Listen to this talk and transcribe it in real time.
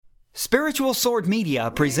Spiritual Sword Media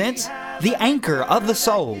presents The Anchor of the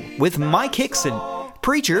Soul with Mike Hixson,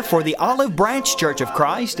 preacher for the Olive Branch Church of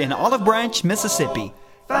Christ in Olive Branch, Mississippi.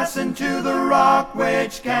 Fastened to the rock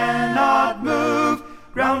which cannot move,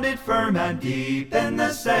 grounded firm and deep in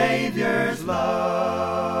the Savior's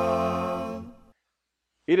love.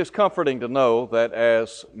 It is comforting to know that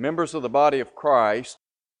as members of the body of Christ,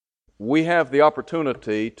 we have the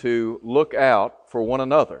opportunity to look out for one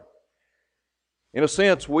another. In a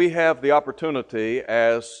sense, we have the opportunity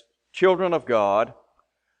as children of God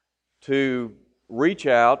to reach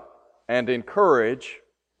out and encourage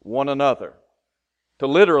one another, to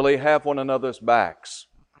literally have one another's backs.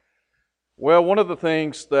 Well, one of the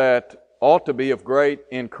things that ought to be of great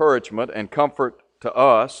encouragement and comfort to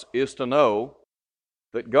us is to know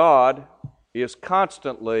that God is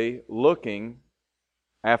constantly looking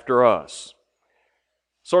after us.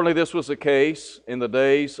 Certainly this was the case in the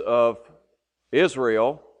days of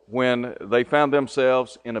Israel when they found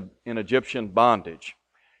themselves in Egyptian bondage.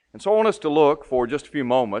 And so I want us to look for just a few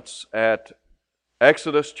moments at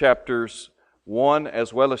Exodus chapters 1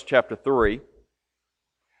 as well as chapter 3.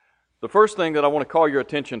 The first thing that I want to call your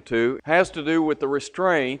attention to has to do with the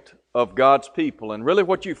restraint of God's people. And really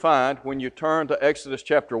what you find when you turn to Exodus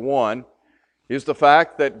chapter 1 is the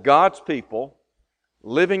fact that God's people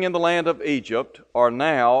living in the land of Egypt are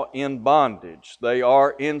now in bondage. They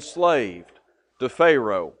are enslaved to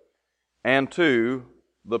Pharaoh and to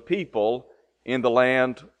the people in the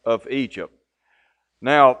land of Egypt.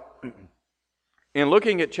 Now, in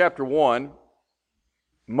looking at chapter 1,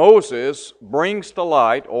 Moses brings to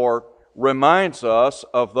light or reminds us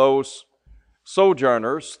of those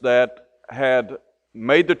sojourners that had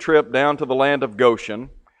made the trip down to the land of Goshen,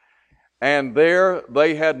 and there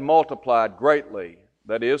they had multiplied greatly.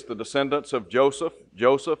 That is, the descendants of Joseph,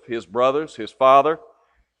 his brothers, his father,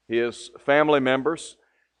 his family members,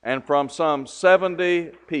 and from some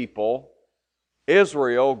 70 people,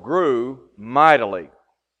 Israel grew mightily.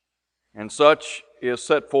 And such is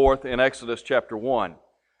set forth in Exodus chapter 1.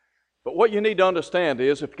 But what you need to understand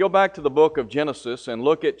is, if you go back to the book of Genesis and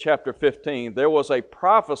look at chapter 15, there was a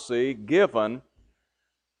prophecy given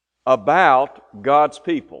about God's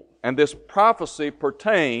people. And this prophecy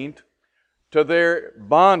pertained to their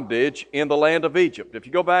bondage in the land of Egypt. If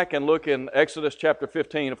you go back and look in Exodus chapter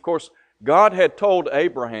 15, of course, God had told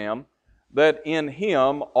Abraham that in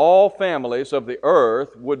him all families of the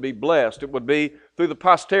earth would be blessed. It would be through the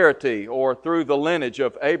posterity or through the lineage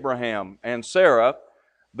of Abraham and Sarah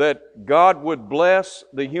that God would bless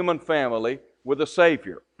the human family with a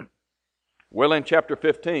Savior. Well, in chapter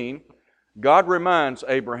 15, God reminds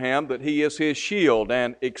Abraham that he is his shield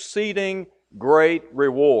and exceeding great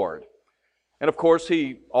reward. And of course,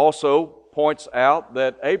 he also points out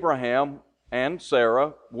that Abraham and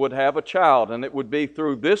Sarah would have a child, and it would be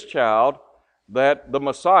through this child that the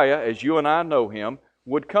Messiah, as you and I know him,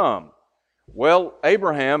 would come. Well,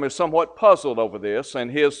 Abraham is somewhat puzzled over this,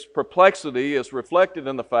 and his perplexity is reflected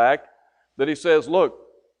in the fact that he says, look,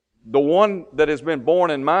 the one that has been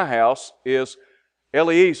born in my house is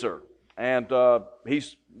Eliezer, and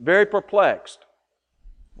he's very perplexed.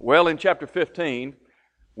 Well, in chapter 15,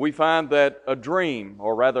 we find that a dream,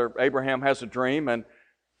 or rather Abraham has a dream, and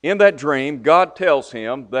in that dream God tells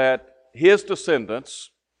him that his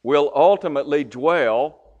descendants will ultimately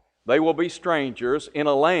dwell, they will be strangers in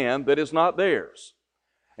a land that is not theirs.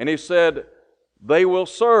 And he said they will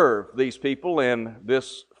serve these people in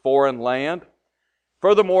this foreign land.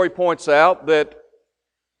 Furthermore, he points out that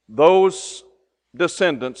those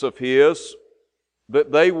descendants of his,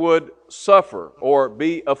 that they would suffer or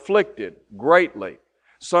be afflicted greatly,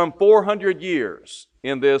 some 400 years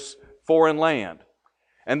in this foreign land.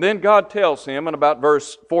 And then God tells him in about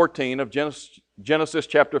verse 14 of Genesis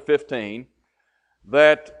chapter 15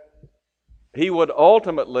 that he would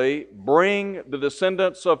ultimately bring the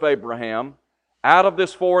descendants of Abraham out of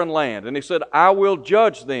this foreign land. And he said, I will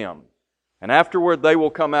judge them, and afterward they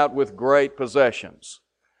will come out with great possessions.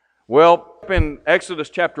 Well, in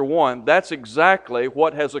Exodus chapter 1, that's exactly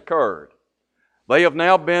what has occurred. They have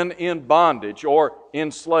now been in bondage or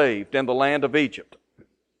enslaved in the land of Egypt.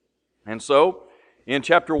 And so, in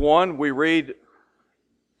chapter 1, we read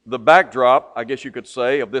the backdrop, I guess you could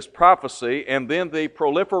say, of this prophecy and then the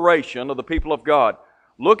proliferation of the people of God.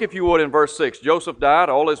 Look, if you would, in verse 6. Joseph died,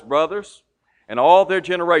 all his brothers, and all their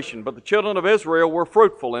generation. But the children of Israel were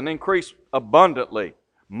fruitful and increased abundantly,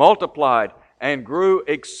 multiplied, and grew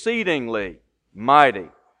exceedingly mighty.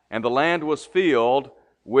 And the land was filled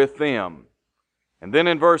with them. And then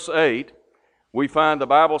in verse 8, we find the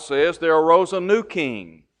Bible says, there arose a new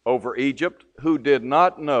king over Egypt who did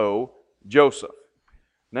not know Joseph.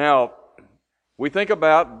 Now, we think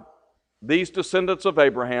about these descendants of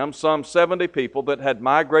Abraham, some 70 people that had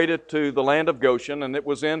migrated to the land of Goshen, and it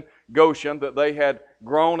was in Goshen that they had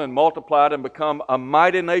grown and multiplied and become a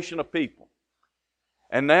mighty nation of people.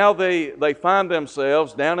 And now they find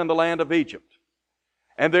themselves down in the land of Egypt.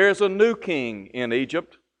 And there is a new king in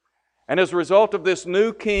Egypt. And as a result of this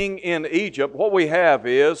new king in Egypt, what we have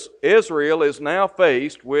is Israel is now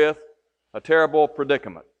faced with a terrible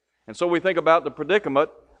predicament. And so we think about the predicament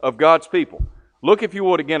of God's people. Look, if you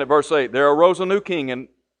would, again at verse 8. There arose a new king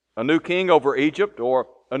over Egypt, or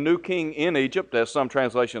a new king in Egypt, as some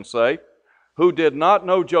translations say, who did not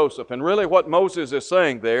know Joseph. And really what Moses is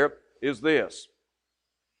saying there is this.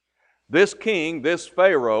 This king, this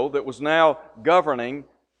Pharaoh that was now governing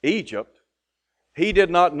Egypt, he did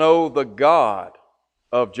not know the God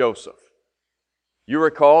of Joseph. You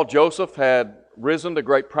recall Joseph had risen to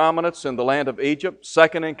great prominence in the land of Egypt,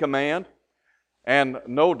 second in command, and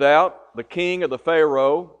no doubt the king of the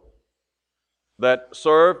Pharaoh that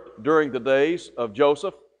served during the days of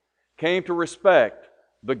Joseph came to respect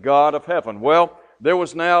the God of heaven. Well, there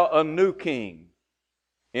was now a new king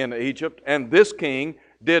in Egypt, and this king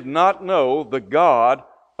did not know the God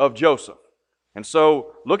of Joseph. And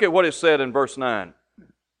so, look at what is said in verse 9.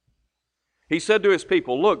 He said to his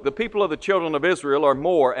people, "Look, the people of the children of Israel are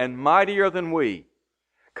more and mightier than we.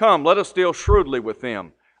 Come, let us deal shrewdly with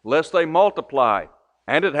them, lest they multiply.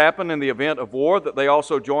 And it happen in the event of war that they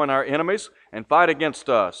also join our enemies and fight against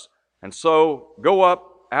us, and so go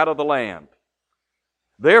up out of the land.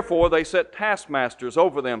 Therefore they set taskmasters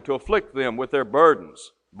over them to afflict them with their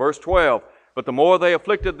burdens." Verse 12, "But the more they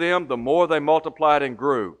afflicted them, the more they multiplied and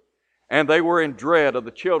grew. And they were in dread of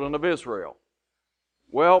the children of Israel."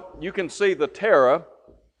 Well, you can see the terror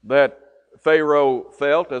that Pharaoh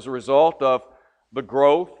felt as a result of the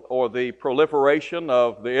growth or the proliferation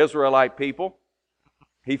of the Israelite people.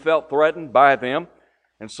 He felt threatened by them,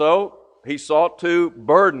 and so he sought to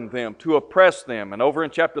burden them, to oppress them. And over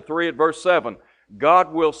in chapter 3 at verse 7,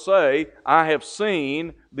 God will say, "I have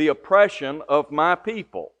seen the oppression of my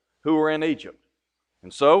people who are in Egypt."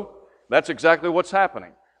 And so, that's exactly what's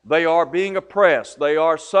happening. They are being oppressed, they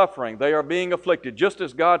are suffering, they are being afflicted, just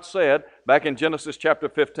as God said back in Genesis chapter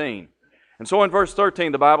 15. And so in verse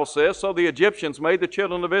 13 the Bible says, "So the Egyptians made the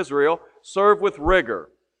children of Israel serve with rigor,"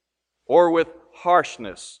 or with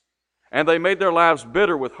harshness, "and they made their lives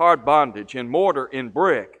bitter with hard bondage, in mortar, in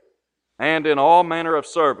brick, and in all manner of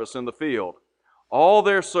service in the field. All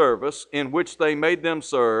their service in which they made them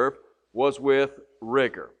serve was with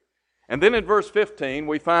rigor." And then in verse 15,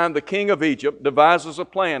 we find the king of Egypt devises a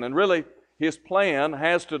plan. And really, his plan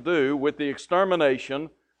has to do with the extermination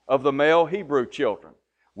of the male Hebrew children.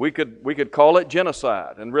 We could call it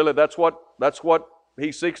genocide. And really, that's what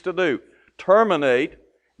he seeks to do. Terminate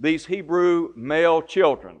these Hebrew male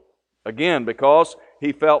children. Again, because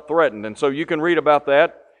he felt threatened. And so you can read about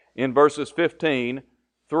that in verses 15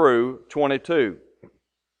 through 22.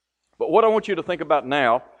 But what I want you to think about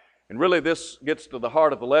now, and really this gets to the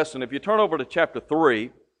heart of the lesson. If you turn over to chapter 3,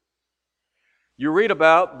 you read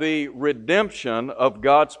about the redemption of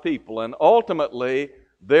God's people and ultimately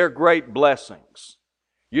their great blessings.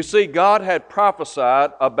 You see, God had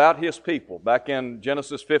prophesied about His people back in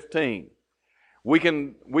Genesis 15. We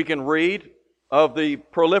can read of the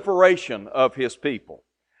proliferation of His people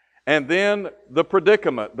and then the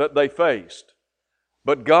predicament that they faced.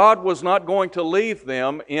 But God was not going to leave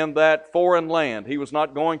them in that foreign land. He was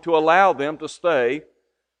not going to allow them to stay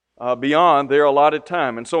beyond their allotted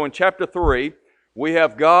time. And so in chapter 3, we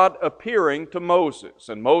have God appearing to Moses.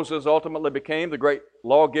 And Moses ultimately became the great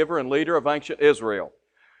lawgiver and leader of ancient Israel.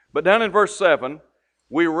 But down in verse 7,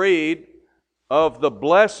 we read of the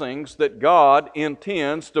blessings that God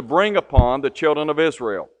intends to bring upon the children of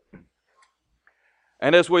Israel.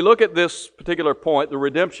 And as we look at this particular point, the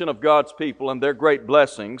redemption of God's people and their great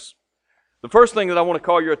blessings, the first thing that I want to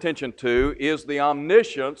call your attention to is the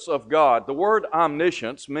omniscience of God. The word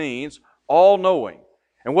omniscience means all-knowing.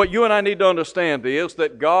 And what you and I need to understand is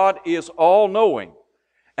that God is all-knowing.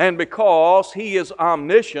 And because He is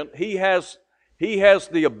omniscient, He has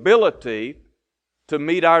the ability to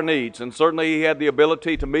meet our needs. And certainly He had the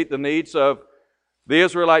ability to meet the needs of the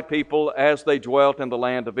Israelite people as they dwelt in the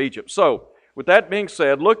land of Egypt. So, with that being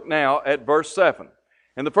said, look now at verse 7.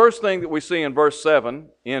 And the first thing that we see in verse 7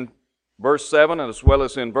 and as well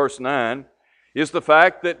as in verse 9, is the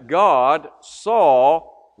fact that God saw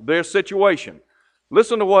their situation.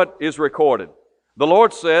 Listen to what is recorded. The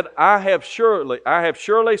Lord said, I have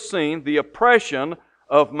surely seen the oppression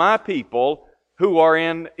of my people who are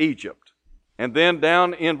in Egypt. And then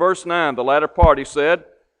down in verse 9, the latter part, He said,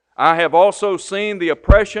 I have also seen the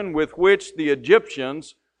oppression with which the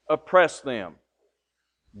Egyptians oppress them.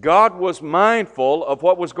 God was mindful of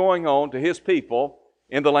what was going on to His people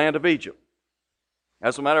in the land of Egypt.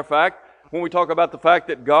 As a matter of fact, when we talk about the fact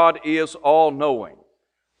that God is all-knowing,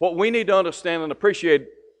 what we need to understand and appreciate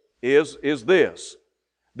is this,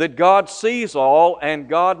 that God sees all and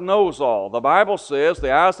God knows all. The Bible says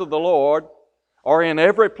the eyes of the Lord are in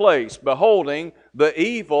every place, beholding the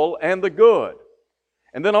evil and the good.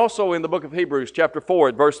 And then also in the book of Hebrews, chapter 4,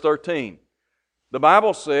 at verse 13, the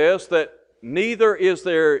Bible says that neither is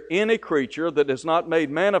there any creature that is not made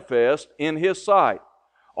manifest in His sight.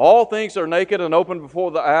 All things are naked and open before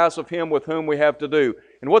the eyes of Him with whom we have to do.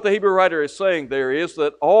 And what the Hebrew writer is saying there is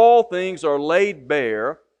that all things are laid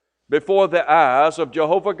bare before the eyes of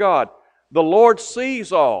Jehovah God. The Lord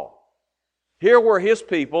sees all. Here were His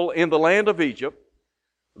people in the land of Egypt.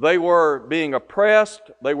 They were being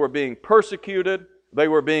oppressed, they were being persecuted, they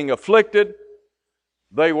were being afflicted,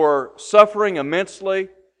 they were suffering immensely,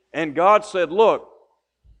 and God said, look,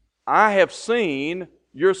 I have seen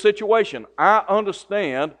your situation. I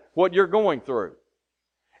understand what you're going through.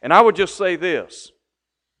 And I would just say this,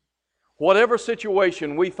 whatever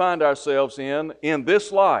situation we find ourselves in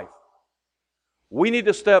this life, we need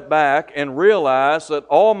to step back and realize that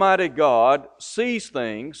Almighty God sees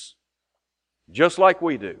things just like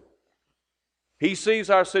we do. He sees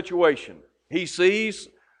our situation. He sees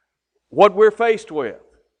what we're faced with.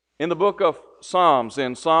 In the book of Psalms,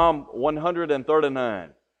 in Psalm 139,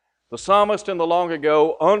 the psalmist in the long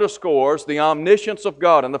ago underscores the omniscience of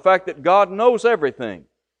God and the fact that God knows everything,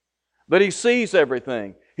 that He sees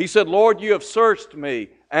everything. He said, Lord, you have searched me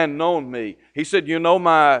and known me. He said, you know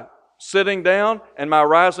my sitting down and my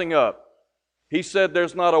rising up. He said,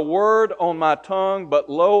 there's not a word on my tongue, but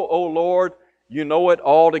lo, O Lord, you know it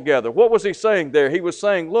altogether. What was He saying there? He was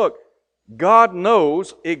saying, look, God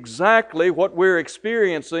knows exactly what we're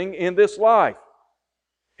experiencing in this life.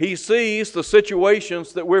 He sees the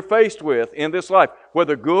situations that we're faced with in this life,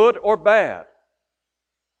 whether good or bad.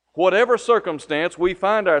 Whatever circumstance we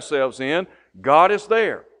find ourselves in, God is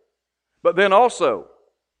there. But then also,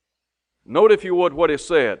 note if you would what is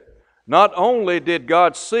said. Not only did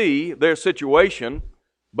God see their situation,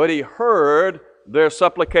 but He heard their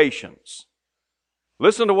supplications.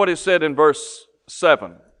 Listen to what is said in verse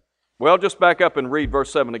 7. Well, just back up and read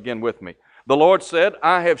verse 7 again with me. The Lord said,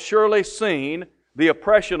 I have surely seen the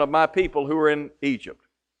oppression of my people who are in Egypt,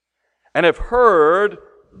 and have heard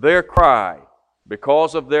their cry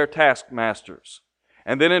because of their taskmasters.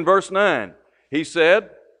 And then in verse 9, He said,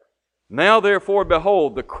 now therefore,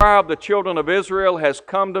 behold, the cry of the children of Israel has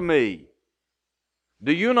come to me.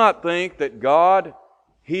 Do you not think that God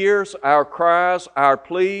hears our cries, our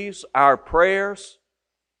pleas, our prayers?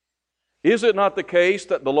 Is it not the case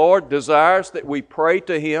that the Lord desires that we pray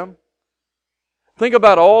to Him? Think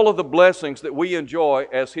about all of the blessings that we enjoy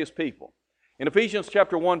as His people. In Ephesians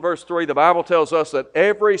chapter 1, verse 3, the Bible tells us that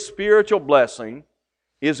every spiritual blessing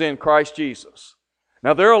is in Christ Jesus.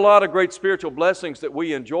 Now, there are a lot of great spiritual blessings that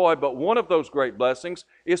we enjoy, but one of those great blessings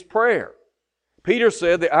is prayer. Peter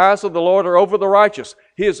said, the eyes of the Lord are over the righteous.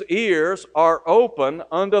 His ears are open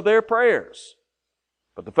unto their prayers.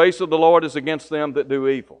 But the face of the Lord is against them that do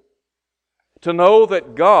evil. To know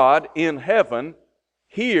that God in heaven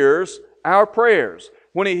hears our prayers,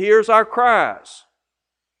 when He hears our cries.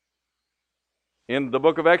 In the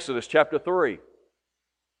book of Exodus, chapter 3,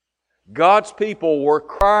 God's people were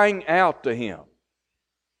crying out to Him.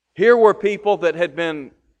 Here were people that had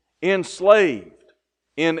been enslaved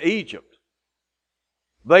in Egypt.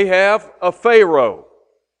 They have a Pharaoh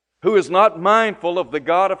who is not mindful of the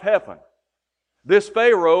God of heaven. This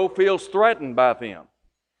Pharaoh feels threatened by them.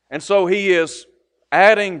 And so he is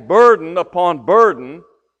adding burden upon burden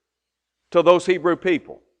to those Hebrew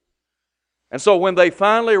people. And so when they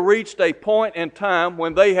finally reached a point in time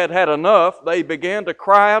when they had had enough, they began to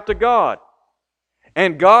cry out to God.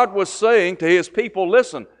 And God was saying to His people,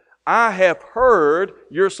 listen, I have heard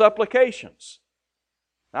your supplications.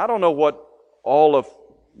 I don't know what all of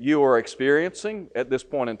you are experiencing at this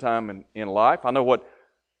point in time in life. I know what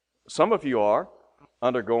some of you are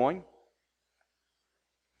undergoing.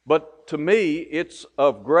 But to me, it's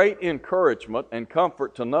of great encouragement and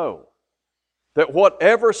comfort to know that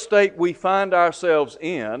whatever state we find ourselves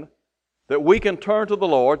in, that we can turn to the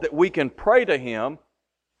Lord, that we can pray to Him,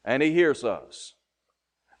 and He hears us.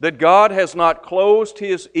 That God has not closed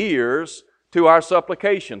His ears to our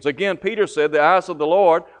supplications. Again, Peter said, the eyes of the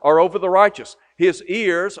Lord are over the righteous. His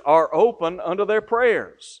ears are open unto their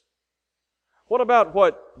prayers. What about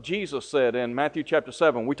what Jesus said in Matthew chapter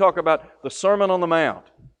 7? We talk about the Sermon on the Mount.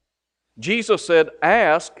 Jesus said,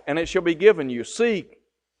 ask and it shall be given you. Seek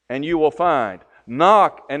and you will find.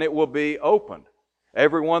 Knock and it will be opened.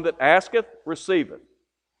 Everyone that asketh, receiveth.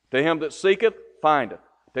 To him that seeketh, findeth.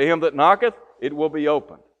 To him that knocketh, it will be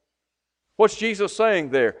opened. What's Jesus saying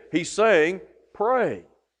there? He's saying, pray.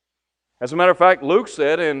 As a matter of fact, Luke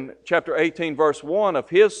said in chapter 18, verse 1 of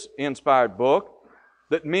his inspired book,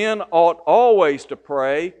 that men ought always to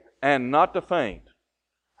pray and not to faint.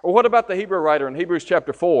 Or what about the Hebrew writer in Hebrews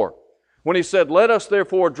chapter 4, when he said, let us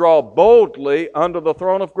therefore draw boldly unto the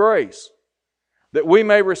throne of grace, that we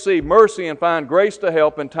may receive mercy and find grace to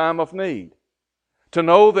help in time of need. To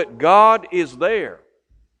know that God is there,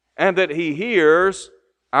 and that He hears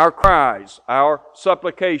our cries, our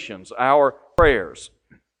supplications, our prayers.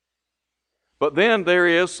 But then there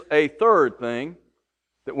is a third thing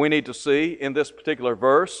that we need to see in this particular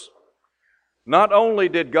verse. Not only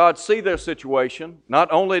did God see their situation,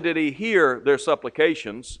 not only did He hear their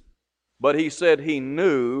supplications, but He said He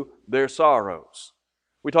knew their sorrows.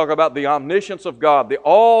 We talk about the omniscience of God, the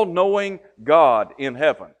all-knowing God in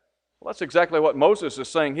heaven. Well, that's exactly what Moses is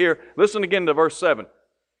saying here. Listen again to verse 7.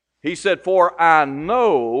 He said, for I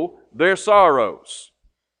know their sorrows.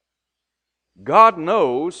 God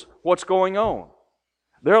knows what's going on.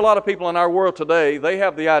 There are a lot of people in our world today, they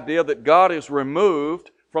have the idea that God is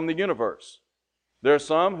removed from the universe. There are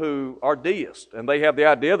some who are deists, and they have the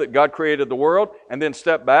idea that God created the world and then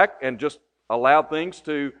stepped back and just allowed things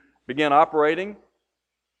to begin operating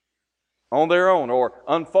on their own or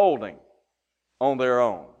unfolding on their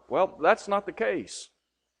own. Well, that's not the case.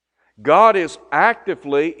 God is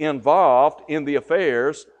actively involved in the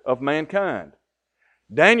affairs of mankind.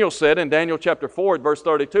 Daniel said in Daniel chapter 4, verse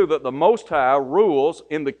 32, that the Most High rules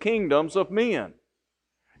in the kingdoms of men.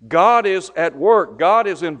 God is at work. God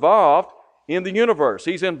is involved in the universe.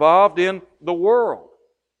 He's involved in the world.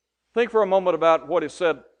 Think for a moment about what is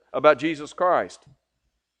said about Jesus Christ.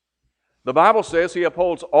 The Bible says He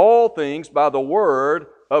upholds all things by the word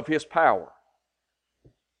of His power.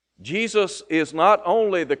 Jesus is not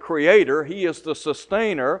only the creator, He is the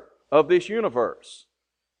sustainer of this universe.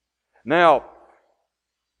 Now,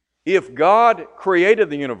 if God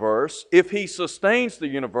created the universe, if He sustains the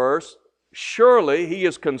universe, surely He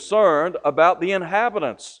is concerned about the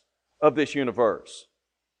inhabitants of this universe.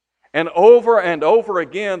 And over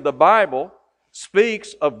again, the Bible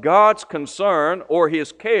speaks of God's concern or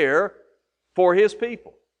His care for His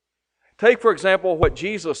people. Take, for example, what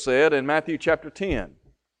Jesus said in Matthew chapter 10.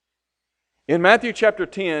 In Matthew chapter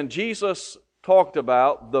 10, Jesus talked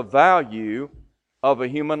about the value of a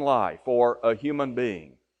human life or a human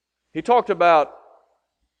being. He talked about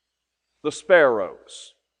the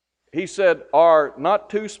sparrows. He said, are not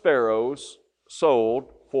 2 sparrows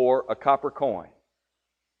sold for a copper coin?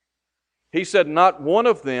 He said, not one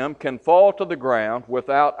of them can fall to the ground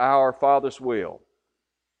without our Father's will.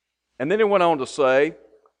 And then He went on to say,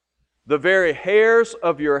 the very hairs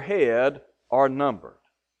of your head are numbered.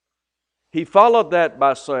 He followed that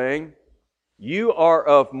by saying, you are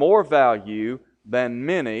of more value than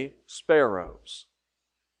many sparrows.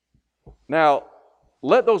 Now,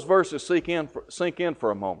 let those verses sink in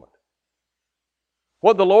for a moment.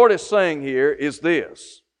 What the Lord is saying here is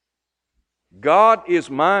this. God is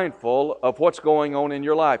mindful of what's going on in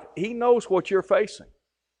your life. He knows what you're facing.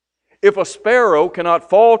 If a sparrow cannot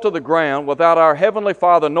fall to the ground without our Heavenly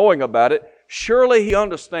Father knowing about it, surely He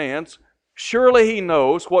understands, surely He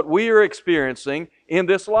knows what we are experiencing in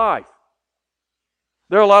this life.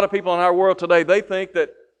 There are a lot of people in our world today, they think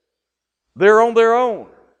that they're on their own.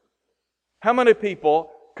 How many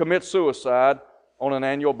people commit suicide on an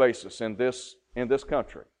annual basis in this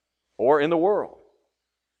country or in the world?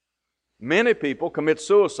 Many people commit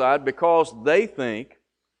suicide because they think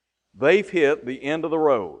they've hit the end of the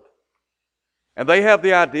road. And they have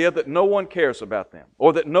the idea that no one cares about them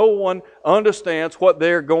or that no one understands what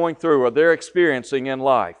they're going through or they're experiencing in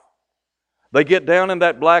life. They get down in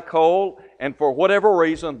that black hole and for whatever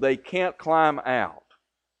reason they can't climb out.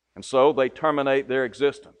 And so they terminate their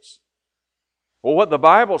existence. Well, what the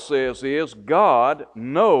Bible says is God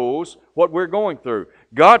knows what we're going through.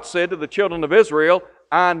 God said to the children of Israel,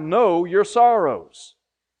 I know your sorrows.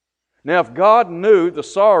 Now, if God knew the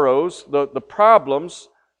sorrows, the problems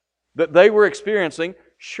that they were experiencing,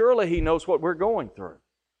 surely He knows what we're going through.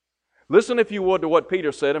 Listen, if you would, to what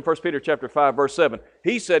Peter said in 1 Peter chapter 5, verse 7.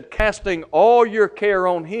 He said, casting all your care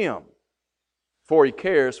on Him, for He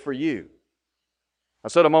cares for you. I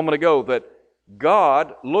said a moment ago that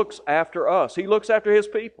God looks after us. He looks after His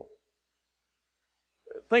people.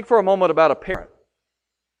 Think for a moment about a parent.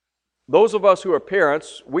 Those of us who are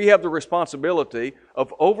parents, we have the responsibility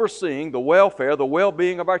of overseeing the welfare, the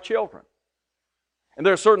well-being of our children. And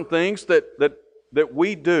there are certain things that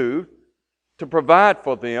we do to provide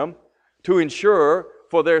for them, to ensure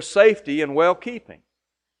for their safety and well-keeping.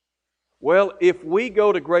 Well, if we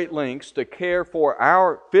go to great lengths to care for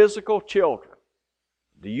our physical children,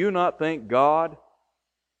 do you not think God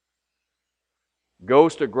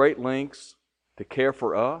goes to great lengths to care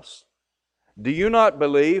for us? Do you not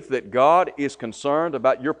believe that God is concerned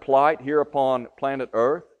about your plight here upon planet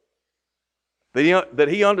Earth? That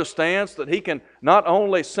He understands that He can not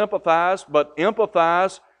only sympathize but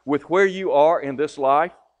empathize with where you are in this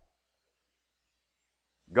life?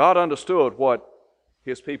 God understood what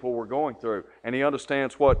His people were going through, and He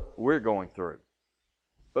understands what we're going through.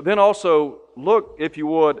 But then also, look, if you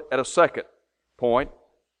would, at a second point.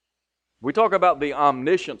 We talk about the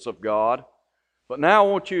omniscience of God, but now I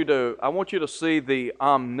want you to see the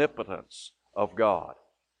omnipotence of God.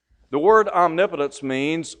 The word omnipotence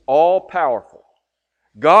means all-powerful.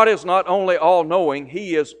 God is not only all-knowing,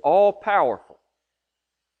 He is all-powerful.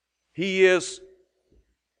 He is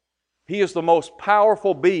the most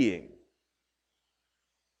powerful being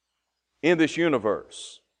in this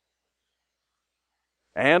universe.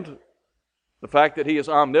 And the fact that He is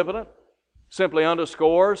omnipotent simply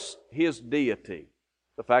underscores His deity,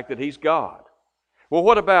 the fact that He's God. Well,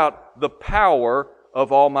 what about the power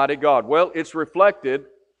of Almighty God? Well, it's reflected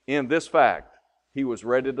in this fact. He was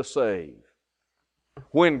ready to save.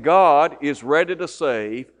 When God is ready to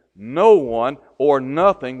save, no one or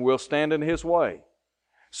nothing will stand in His way.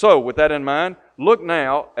 So, with that in mind, look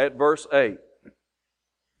now at verse 8.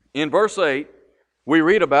 In verse 8, we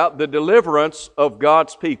read about the deliverance of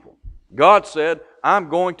God's people. God said, I'm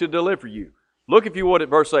going to deliver you. Look, if you would, at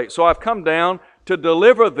verse 8. So I've come down to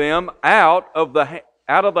deliver them out of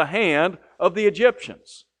the hand of the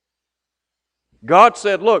Egyptians. God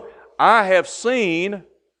said, look, I've seen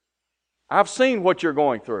what you're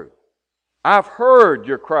going through. I've heard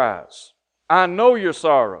your cries. I know your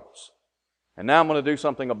sorrows. And now I'm going to do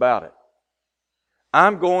something about it.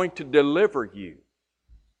 I'm going to deliver you.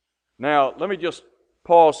 Now, let me just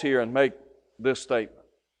pause here and make this statement.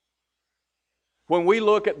 When we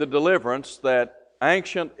look at the deliverance that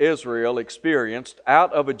ancient Israel experienced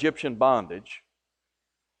out of Egyptian bondage,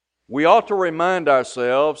 we ought to remind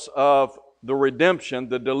ourselves of the redemption,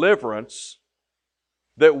 the deliverance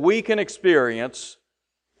that we can experience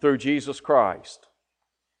through Jesus Christ.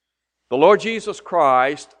 The Lord Jesus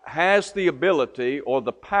Christ has the ability or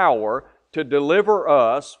the power to deliver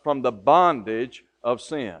us from the bondage of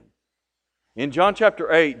sin. In John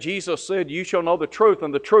chapter 8, Jesus said, you shall know the truth,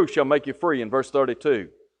 and the truth shall make you free, in verse 32.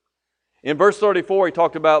 In verse 34, He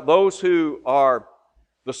talked about those who are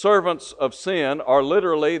the servants of sin are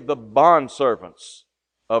literally the bondservants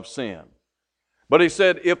of sin. But He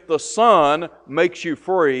said, if the Son makes you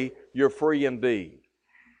free, you're free indeed.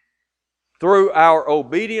 Through our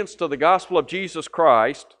obedience to the gospel of Jesus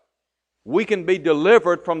Christ, we can be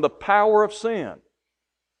delivered from the power of sin.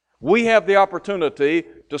 We have the opportunity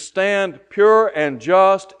to stand pure and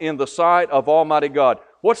just in the sight of Almighty God.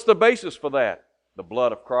 What's the basis for that? The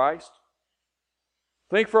blood of Christ.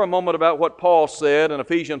 Think for a moment about what Paul said in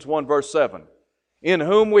Ephesians 1 verse 7. In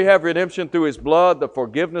whom we have redemption through His blood, the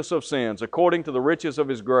forgiveness of sins, according to the riches of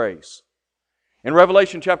His grace. In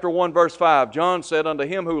Revelation chapter 1 verse 5, John said, unto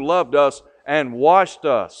Him who loved us and washed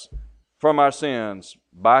us from our sins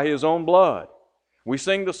by His own blood. We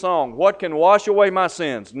sing the song, what can wash away my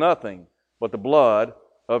sins? Nothing but the blood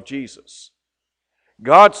of Jesus.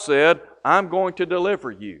 God said, I'm going to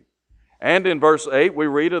deliver you. And in verse 8, we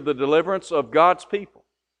read of the deliverance of God's people.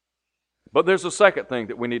 But there's a second thing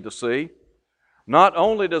that we need to see. Not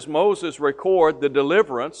only does Moses record the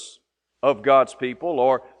deliverance of God's people,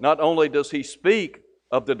 or not only does he speak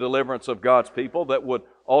of the deliverance of God's people that would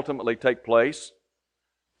ultimately take place,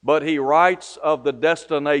 but he writes of the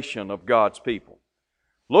destination of God's people.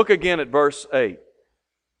 Look again at verse 8.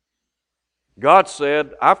 God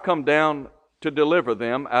said, I've come down to deliver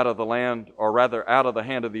them out of the land, or rather out of the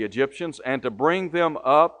hand of the Egyptians, and to bring them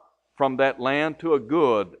up from that land to a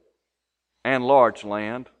good and large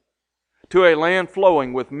land, to a land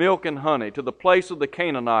flowing with milk and honey, to the place of the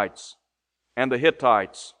Canaanites and the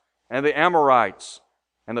Hittites and the Amorites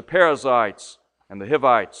and the Perizzites and the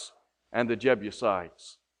Hivites and the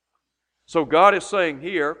Jebusites. So God is saying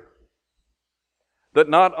here that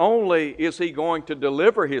not only is He going to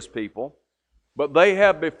deliver His people, but they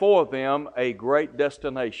have before them a great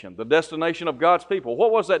destination, the destination of God's people.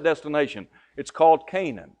 What was that destination? It's called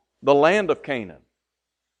Canaan, the land of Canaan.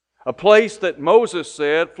 A place that Moses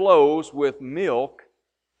said flows with milk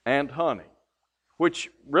and honey, which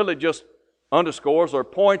really just underscores or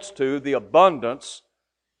points to the abundance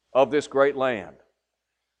of this great land.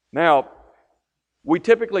 Now, we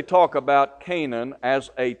typically talk about Canaan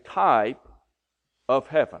as a type of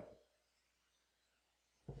heaven.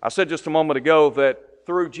 I said just a moment ago that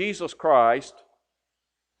through Jesus Christ,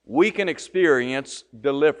 we can experience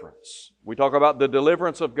deliverance. We talk about the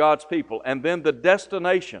deliverance of God's people and then the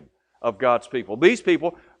destination of God's people. These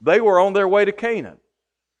people, they were on their way to Canaan.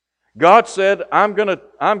 God said, I'm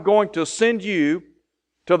going to send you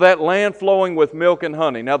to that land flowing with milk and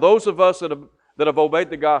honey. Now, those of us that have obeyed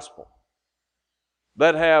the gospel,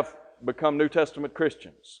 that have become New Testament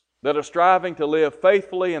Christians, that are striving to live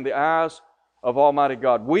faithfully in the eyes of Almighty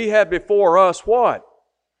God, we have before us what?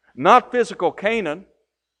 Not physical Canaan,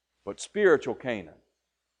 but spiritual Canaan.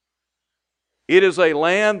 It is a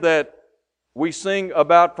land that we sing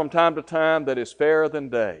about from time to time that is fairer than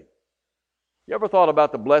day. You ever thought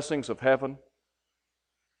about the blessings of heaven?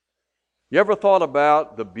 You ever thought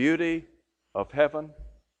about the beauty of heaven?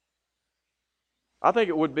 I think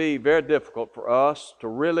it would be very difficult for us to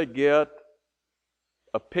really get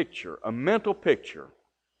a picture, a mental picture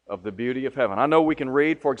of the beauty of heaven. I know we can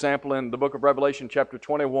read, for example, in the book of Revelation chapter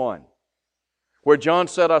 21, where John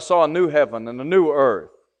said, I saw a new heaven and a new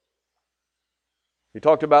earth. He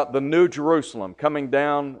talked about the new Jerusalem coming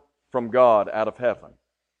down from God out of heaven.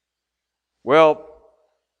 Well,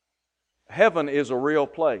 heaven is a real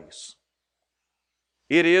place.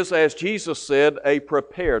 It is, as Jesus said, a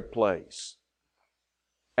prepared place.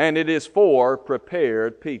 And it is for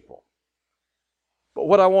prepared people. But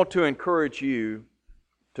what I want to encourage you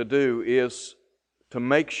to do is to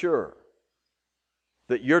make sure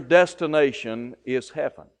that your destination is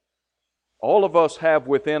heaven. All of us have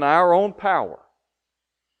within our own power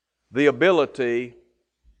the ability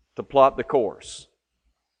to plot the course.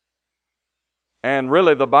 And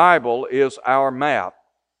really the Bible is our map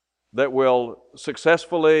that will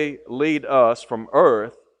successfully lead us from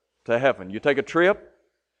earth to heaven. You take a trip,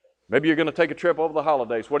 maybe you're going to take a trip over the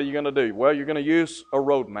holidays. What are you going to do? Well, you're going to use a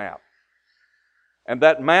road map. And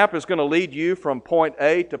that map is going to lead you from point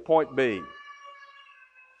A to point B.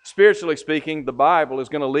 Spiritually speaking, the Bible is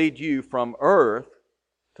going to lead you from earth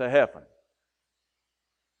to heaven.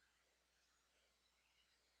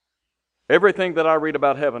 Everything that I read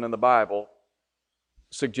about heaven in the Bible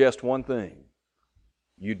suggests one thing.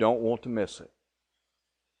 You don't want to miss it.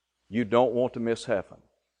 You don't want to miss heaven.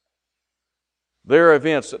 There are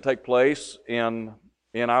events that take place in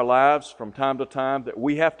our lives from time to time that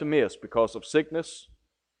we have to miss because of sickness.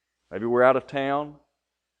 Maybe we're out of town.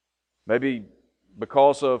 Maybe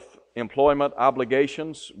because of employment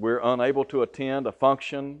obligations, we're unable to attend a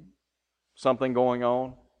function, something going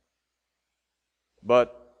on.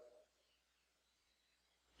 But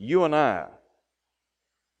you and I,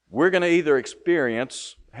 we're going to either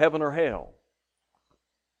experience heaven or hell.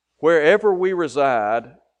 Wherever we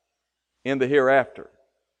reside in the hereafter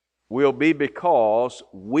will be because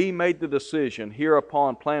we made the decision here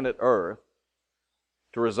upon planet Earth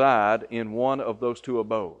to reside in one of those two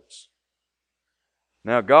abodes.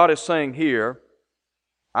 Now, God is saying here,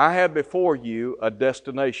 I have before you a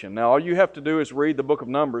destination. Now, all you have to do is read the book of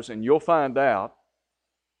Numbers and you'll find out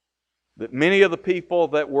that many of the people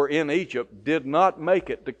that were in Egypt did not make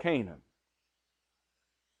it to Canaan.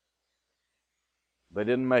 They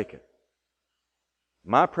didn't make it.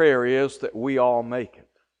 My prayer is that we all make it.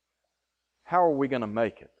 How are we going to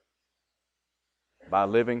make it? By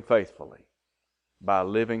living faithfully, by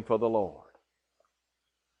living for the Lord.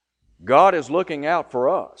 God is looking out for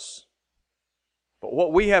us. But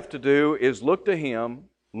what we have to do is look to Him,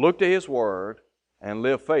 look to His Word, and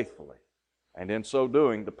live faithfully. And in so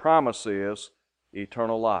doing, the promise is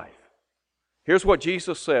eternal life. Here's what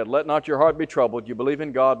Jesus said, let not your heart be troubled. You believe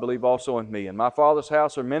in God, believe also in me. In my Father's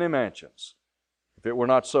house are many mansions. If it were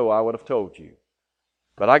not so, I would have told you.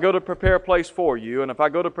 But I go to prepare a place for you, and if I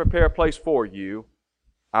go to prepare a place for you,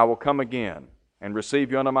 I will come again and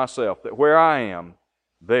receive you unto myself, that where I am,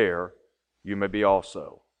 there you may be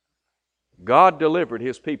also. God delivered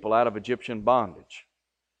His people out of Egyptian bondage.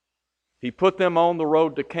 He put them on the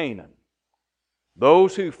road to Canaan.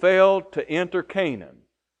 Those who failed to enter Canaan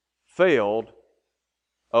failed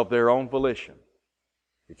of their own volition.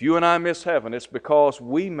 If you and I miss heaven, it's because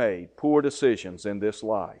we made poor decisions in this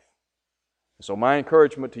life. So my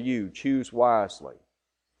encouragement to you, choose wisely,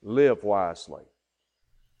 live wisely.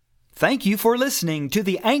 Thank you for listening to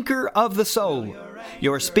The Anchor of the Soul.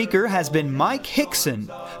 Your speaker has been Mike Hixson,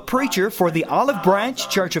 preacher for the Olive Branch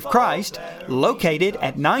Church of Christ, located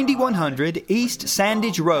at 9100 East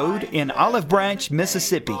Sandage Road in Olive Branch,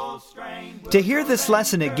 Mississippi. To hear this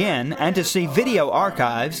lesson again and to see video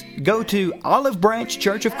archives, go to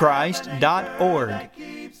olivebranchchurchofchrist.org.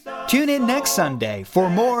 Tune in next Sunday for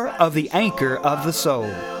more of The Anchor of the Soul.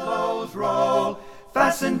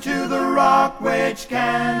 Fastened to the rock which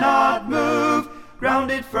cannot move,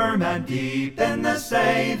 grounded firm and deep in the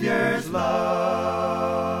Savior's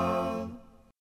love.